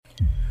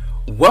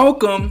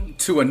Welcome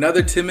to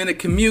another 10-minute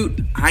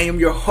commute. I am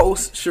your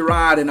host,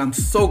 Sherrod, and I'm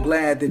so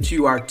glad that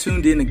you are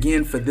tuned in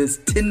again for this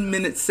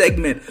 10-minute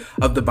segment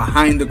of the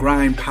Behind the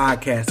Grind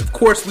podcast. Of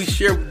course, we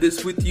share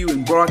this with you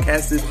and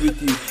broadcast this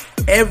with you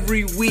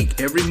every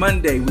week, every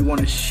Monday. We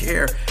want to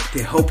share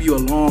to help you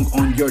along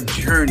on your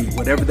journey,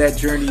 whatever that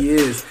journey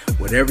is,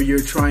 whatever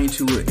you're trying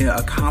to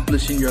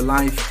accomplish in your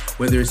life,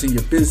 whether it's in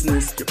your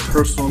business, your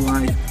personal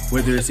life,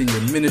 whether it's in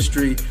your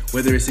ministry,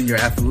 whether it's in your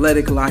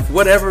athletic life,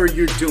 whatever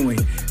you're doing.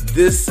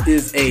 This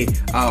is a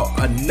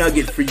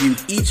nugget for you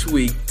each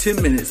week,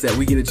 10 minutes that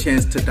we get a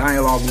chance to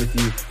dialogue with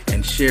you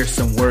and share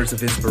some words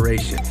of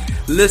inspiration.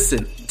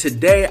 Listen,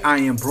 today I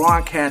am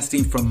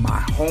broadcasting from my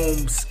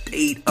home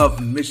state of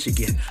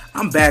Michigan.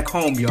 I'm back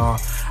home, y'all.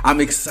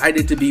 I'm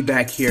excited to be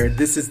back here.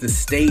 This is the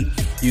state,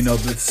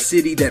 the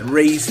city that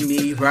raised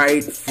me,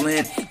 right?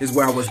 Flint is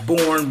where I was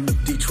born.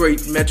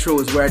 Detroit Metro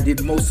is where I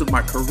did most of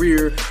my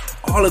career.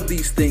 All of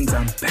these things,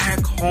 I'm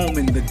back home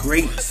in the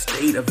great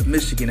state of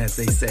Michigan, as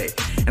they say.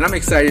 And I'm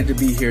excited to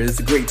be here. It's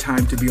a great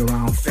time to be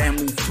around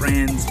family,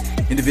 friends,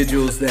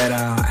 individuals that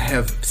I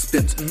have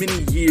spent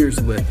many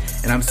years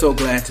with, and I'm so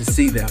glad to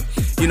see them.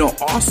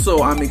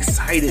 Also, I'm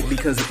excited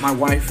because my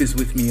wife is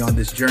with me on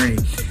this journey.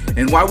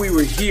 And while we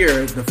were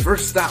here, the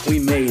first stop we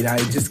made, I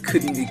just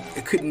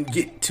couldn't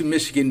get to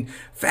Michigan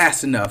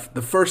fast enough.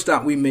 The first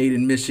stop we made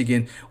in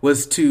Michigan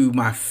was to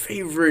my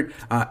favorite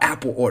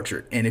apple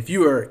orchard. And if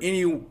you are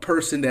any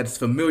person that's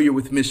familiar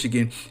with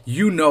Michigan,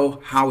 you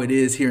know how it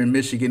is here in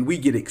Michigan. We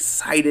get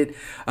excited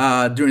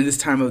during this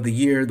time of the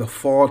year, the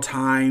fall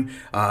time,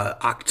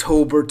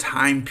 October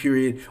time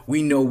period.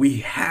 We know we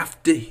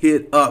have to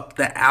hit up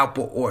the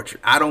apple orchard.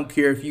 I don't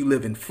care if you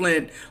live in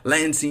Flint,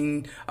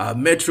 Lansing,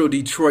 Metro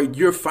Detroit,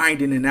 you're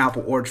finding an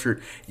apple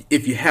orchard.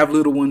 If you have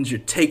little ones, you're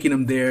taking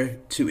them there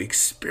to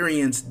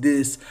experience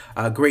this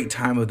great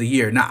time of the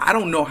year. Now, I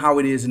don't know how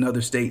it is in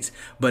other states,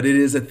 but it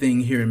is a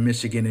thing here in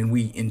Michigan and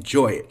we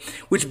enjoy it.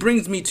 Which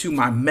brings me to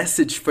my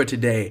message for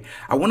today.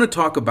 I want to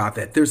talk about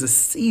that. There's a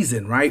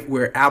season, right,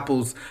 where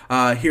apples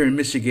here in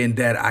Michigan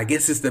that I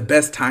guess is the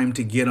best time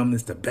to get them.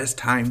 It's the best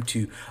time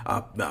to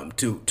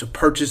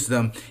purchase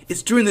them.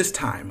 It's during this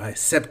time,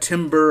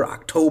 September,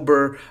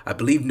 October, I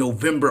believe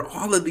November,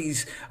 all of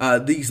these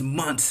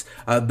months,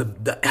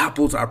 the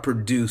apples are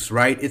produced,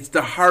 right? It's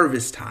the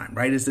harvest time,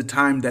 right? It's the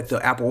time that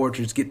the apple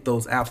orchards get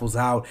those apples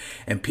out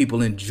and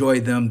people enjoy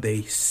them.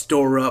 They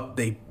store up.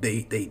 They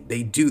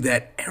do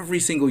that every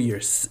single year.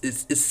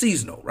 It's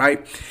seasonal,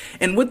 right?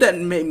 And what that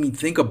made me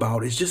think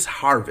about is just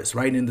harvest,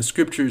 right? In the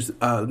scriptures,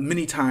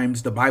 many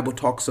times the Bible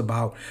talks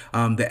about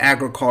the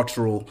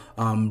agricultural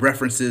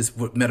references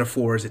with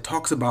metaphors. It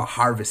talks about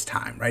harvest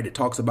time, right? It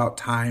talks about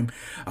time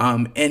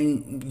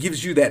and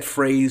gives you that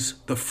phrase,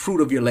 the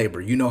fruit of your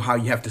labor. You know how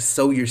you have to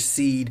sow your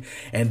seed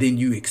and then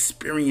you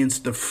experience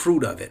the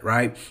fruit of it,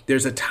 right?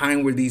 There's a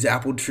time where these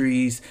apple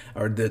trees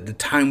or the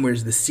time where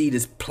the seed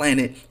is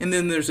planted. And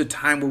then there's a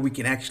time where we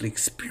can actually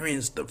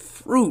experience the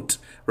fruit,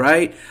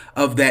 right,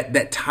 of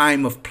that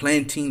time of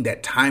planting,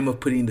 that time of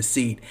putting the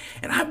seed.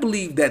 And I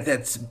believe that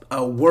that's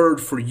a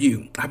word for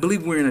you. I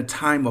believe we're in a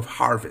time of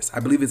harvest. I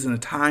believe it's in a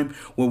time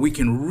where we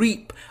can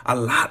reap a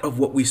lot of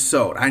what we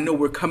sowed. I know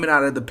we're coming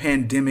out of the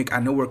pandemic. I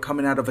know we're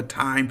coming out of a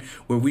time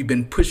where we've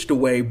been pushed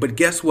away, but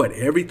guess what?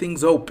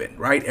 Everything's open,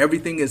 right?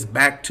 Everything is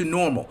back to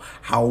normal.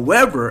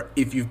 However,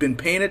 if you've been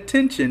paying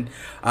attention,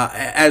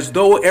 as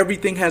though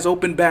everything has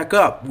opened back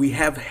up, we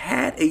have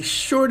had a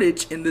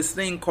shortage in this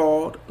thing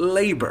called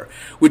labor,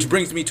 which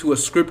brings me to a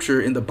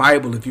scripture in the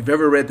Bible. If you've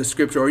ever read the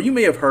scripture, or you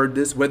may have heard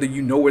this, whether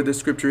you know where the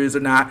scripture is or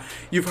not,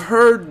 you've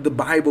heard the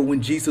Bible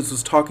when Jesus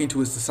was talking to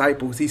his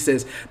disciples. He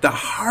says, the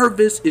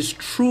harvest is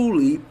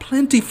truly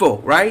plentiful,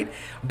 right?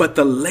 But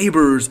the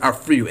laborers are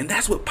few. And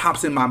that's what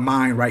pops in my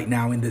mind right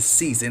now in this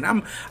season.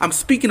 I'm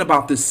speaking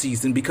about this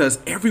season because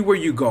everywhere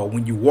you go,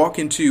 when you walk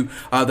into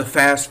the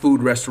fast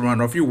food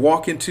restaurant, or if you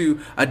walk into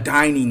a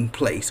dining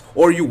place,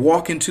 or you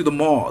walk into the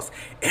malls,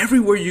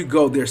 everywhere you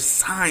go, there's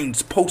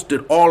signs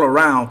posted all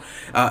around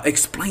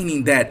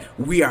explaining that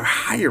we are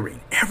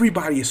hiring.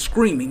 Everybody is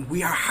screaming,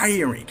 we are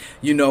hiring.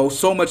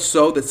 So much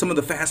so that some of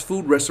the fast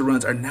food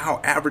restaurants are now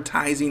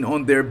advertising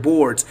on their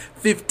boards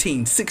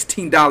 $15,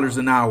 $16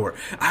 an hour.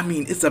 I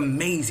mean, it's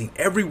amazing.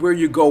 Everywhere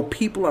you go,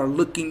 people are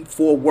looking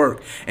for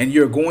work, and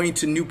you're going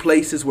to new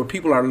places where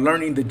people are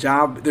learning the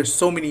job. There's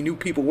so many new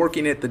people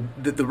working at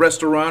the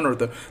restaurant or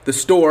the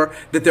store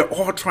that they're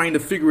all trying to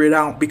figure it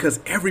out because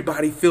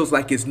everybody feels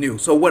like it's new.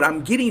 So what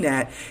I'm getting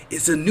at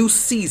is a new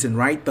season,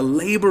 right? The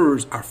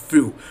laborers are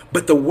few,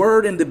 but the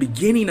word in the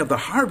beginning of the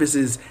harvest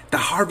is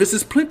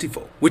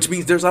plentiful, which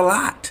means there's a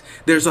lot.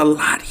 There's a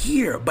lot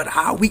here, but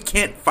we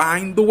can't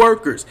find the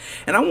workers.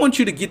 And I want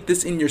you to get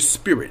this in your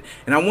spirit,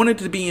 and I want it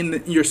to be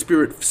in your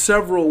spirit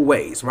several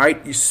ways, right?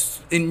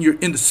 In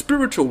the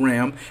spiritual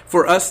realm,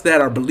 for us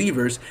that are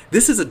believers,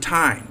 this is a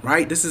time,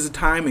 right? This is a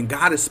time, and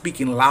God is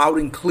speaking loud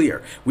and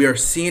clear. We are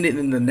seeing it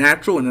in the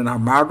natural and in our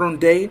modern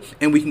day,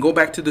 and we can go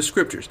back to the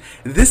scriptures.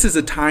 This is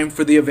a time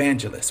for the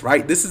evangelists,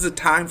 right? This is a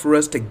time for for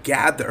us to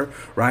gather,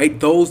 right?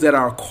 Those that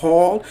are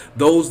called,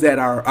 those that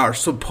are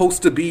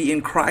supposed to be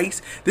in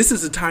Christ. This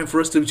is a time for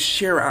us to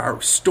share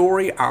our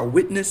story, our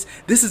witness.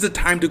 This is a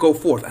time to go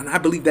forth. And I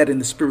believe that in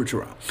the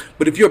spiritual realm.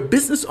 But if you're a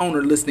business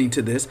owner listening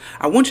to this,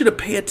 I want you to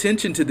pay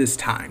attention to this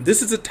time.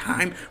 This is a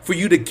time for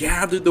you to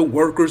gather the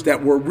workers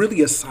that were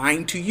really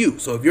assigned to you.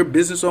 So if you're a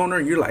business owner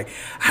and you're like,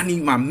 I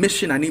need my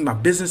mission, I need my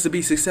business to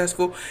be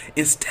successful,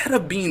 instead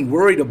of being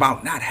worried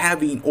about not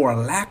having or a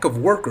lack of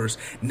workers,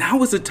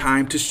 now is the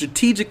time to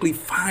strategically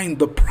find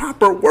the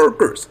proper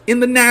workers in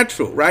the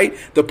natural, right?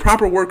 The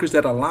proper workers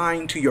that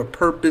align to your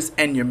purpose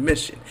and your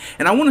mission.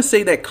 And I want to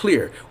say that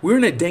clear. We're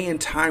in a day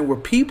and time where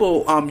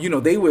people,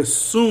 they would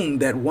assume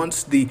that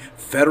once the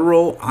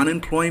federal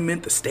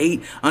unemployment, the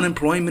state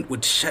unemployment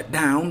would shut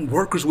down,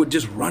 workers would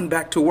just run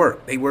back to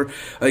work. They were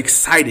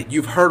excited.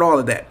 You've heard all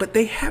of that, but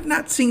they have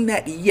not seen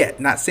that yet.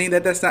 Not saying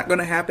that that's not going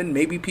to happen.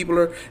 Maybe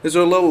there's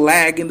a little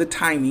lag in the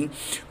timing,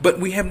 but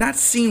we have not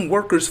seen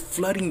workers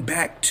flooding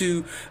back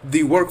to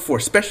the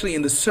workforce, especially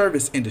in the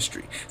service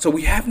industry. So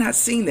we have not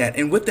seen that.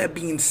 And with that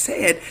being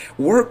said,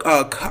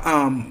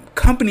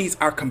 companies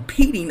are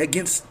competing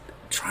against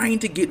trying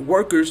to get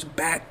workers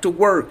back to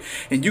work.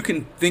 And you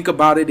can think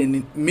about it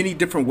in many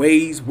different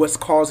ways, what's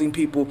causing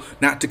people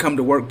not to come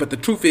to work. But the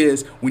truth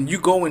is, when you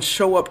go and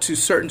show up to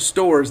certain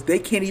stores, they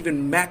can't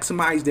even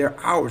maximize their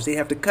hours. They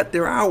have to cut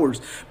their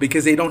hours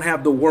because they don't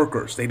have the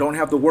workers. They don't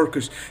have the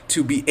workers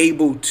to be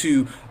able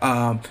to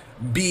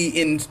be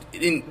in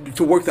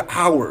to work the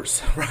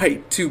hours,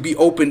 right? To be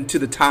open to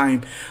the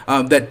time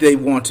that they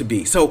want to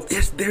be. So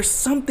there's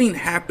something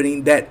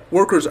happening that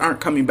workers aren't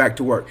coming back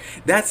to work.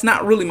 That's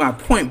not really my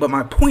point, but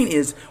my point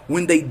is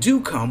when they do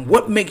come,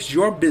 what makes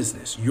your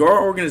business, your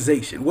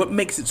organization, what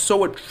makes it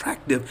so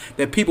attractive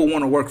that people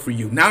want to work for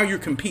you? Now you're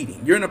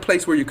competing. You're in a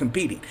place where you're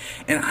competing.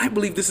 And I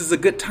believe this is a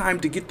good time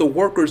to get the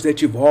workers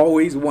that you've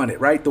always wanted,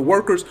 right? The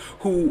workers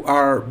who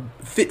are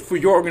fit for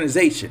your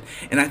organization.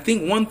 And I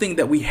think one thing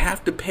that we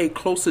have to pay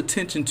close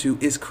attention to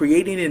is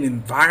creating an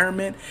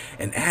environment,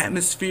 an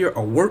atmosphere,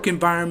 a work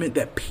environment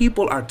that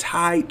people are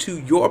tied to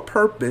your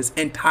purpose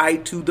and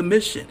tied to the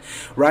mission,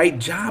 right?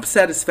 Job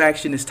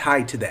satisfaction is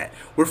tied to that.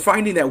 We're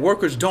finding that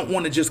workers don't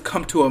want to just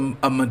come to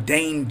a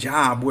mundane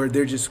job where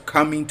they're just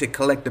coming to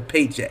collect a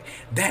paycheck.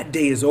 That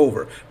day is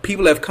over.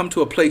 People have come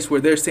to a place where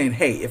they're saying,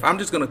 hey, if I'm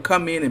just going to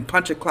come in and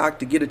punch a clock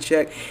to get a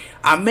check,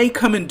 I may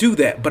come and do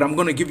that, but I'm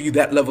going to give you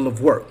that level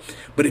of work.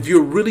 But if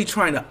you're really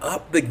trying to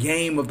up the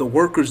game of the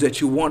workers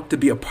that you want to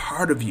be a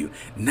part of you,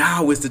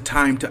 now is the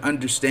time to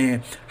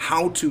understand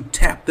how to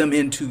tap them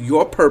into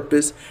your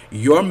purpose,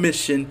 your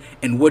mission,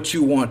 and what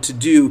you want to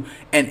do,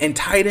 and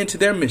tie it into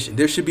their mission.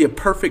 There should be a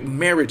perfect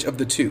marriage of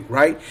the two,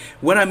 right?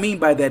 What I mean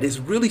by that is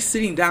really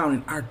sitting down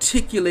and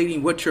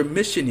articulating what your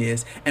mission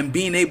is and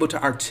being able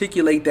to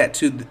articulate that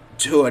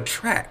to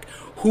attract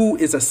who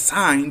is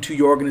assigned to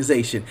your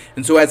organization.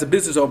 And so as a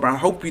business owner, I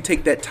hope you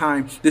take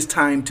this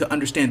time to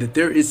understand that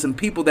there is some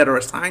people that are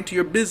assigned to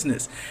your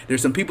business.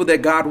 There's some people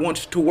that God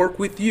wants to work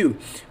with you,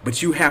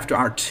 but you have to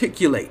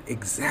articulate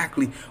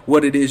exactly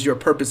what it is your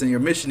purpose and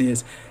your mission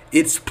is.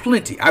 It's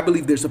plenty. I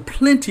believe there's a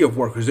plenty of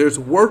workers. There's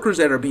workers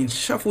that are being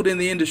shuffled in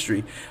the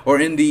industry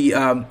or in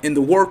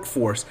the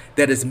workforce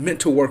that is meant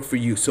to work for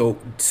you. So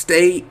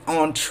stay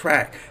on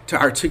track to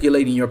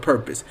articulating your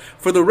purpose.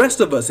 For the rest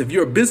of us, if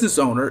you're a business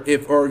owner,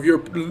 if you're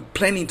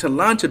planning to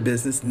launch a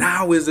business,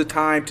 now is the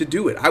time to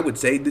do it. I would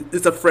say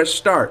it's a fresh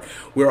start.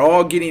 We're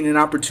all getting an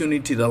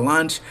opportunity to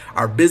launch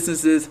our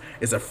businesses.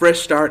 It's a fresh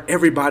start.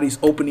 Everybody's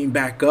opening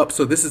back up.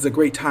 So this is a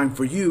great time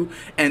for you.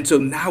 And so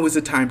now is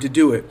the time to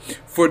do it.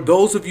 For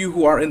those of you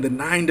who are in the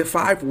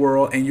 9-to-5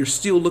 world and you're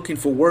still looking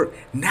for work,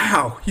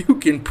 now you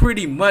can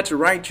pretty much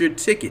write your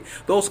ticket.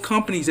 Those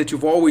companies that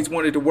you've always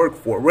wanted to work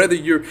for, whether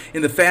you're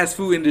in the fast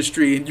food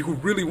industry and you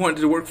really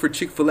wanted to work for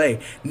Chick-fil-A,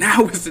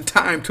 now is the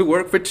time to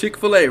work for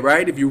Chick-fil-A,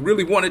 right? If you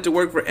really wanted to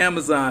work for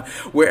Amazon,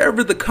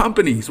 wherever the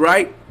companies,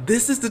 right?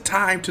 This is the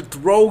time to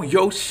throw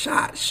your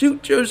shot,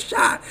 shoot your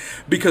shot,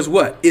 because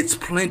what? It's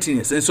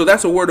plentiness. And so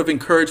that's a word of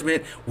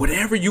encouragement.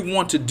 Whatever you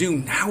want to do,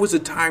 now is the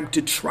time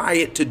to try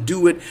it, to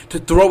do it, to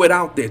throw it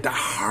out there. The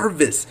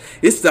harvest.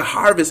 It's the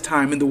harvest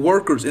time, and the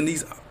workers in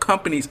these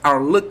companies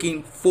are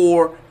looking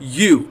for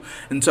you.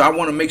 And so I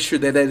want to make sure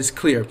that is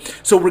clear.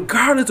 So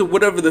regardless of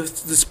whatever the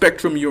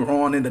spectrum you're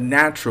on in the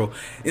natural,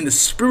 in the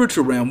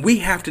spiritual realm, we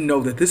have to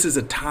know that this is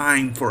a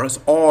time for us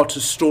all to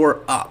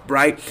store up,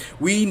 right?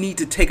 We need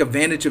to take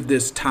advantage of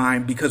this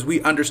time because we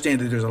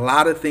understand that there's a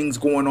lot of things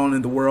going on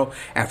in the world.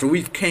 After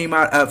we've come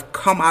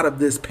out of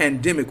this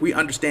pandemic, we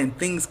understand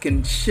things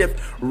can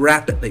shift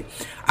rapidly.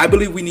 I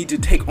believe we need to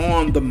take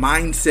on the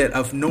mindset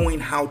of knowing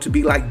how to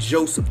be like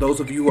Joseph.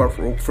 Those of you who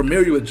are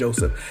familiar with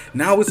Joseph,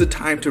 now is the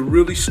time to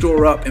really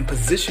store up and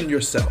position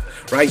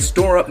yourself, right?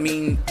 Store up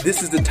means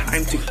this is the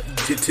time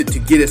to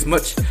get as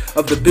much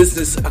of the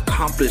business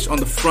accomplished on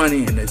the front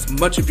end, as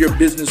much of your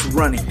business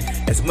running,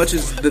 as much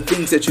as the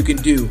things that you can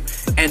do,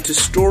 and to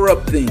store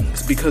up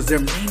things because there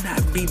may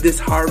not be this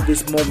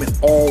harvest moment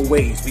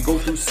always. We go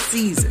through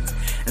seasons.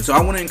 And so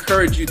I want to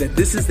encourage you that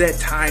this is that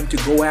time to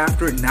go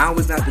after it. Now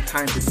is not the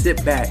time to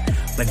sit back,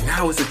 but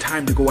now is the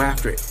time to go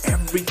after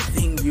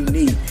everything you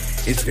need.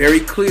 It's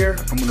very clear.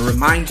 I'm going to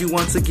remind you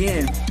once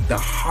again, the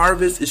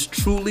harvest is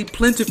truly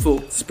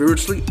plentiful,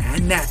 spiritually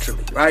and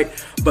naturally, right?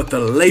 But the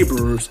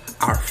laborers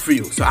are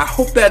few. So I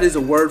hope that is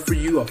a word for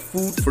you, a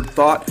food for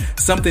thought,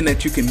 something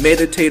that you can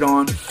meditate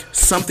on,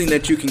 something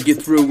that you can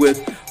get through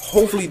with.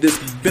 Hopefully this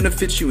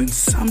benefits you in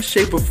some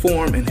shape or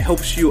form and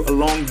helps you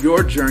along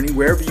your journey,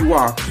 wherever you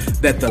are,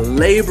 that the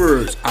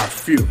laborers are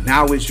few.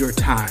 Now is your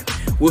time.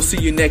 We'll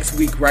see you next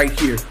week right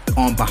here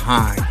on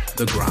Behind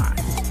the Grind.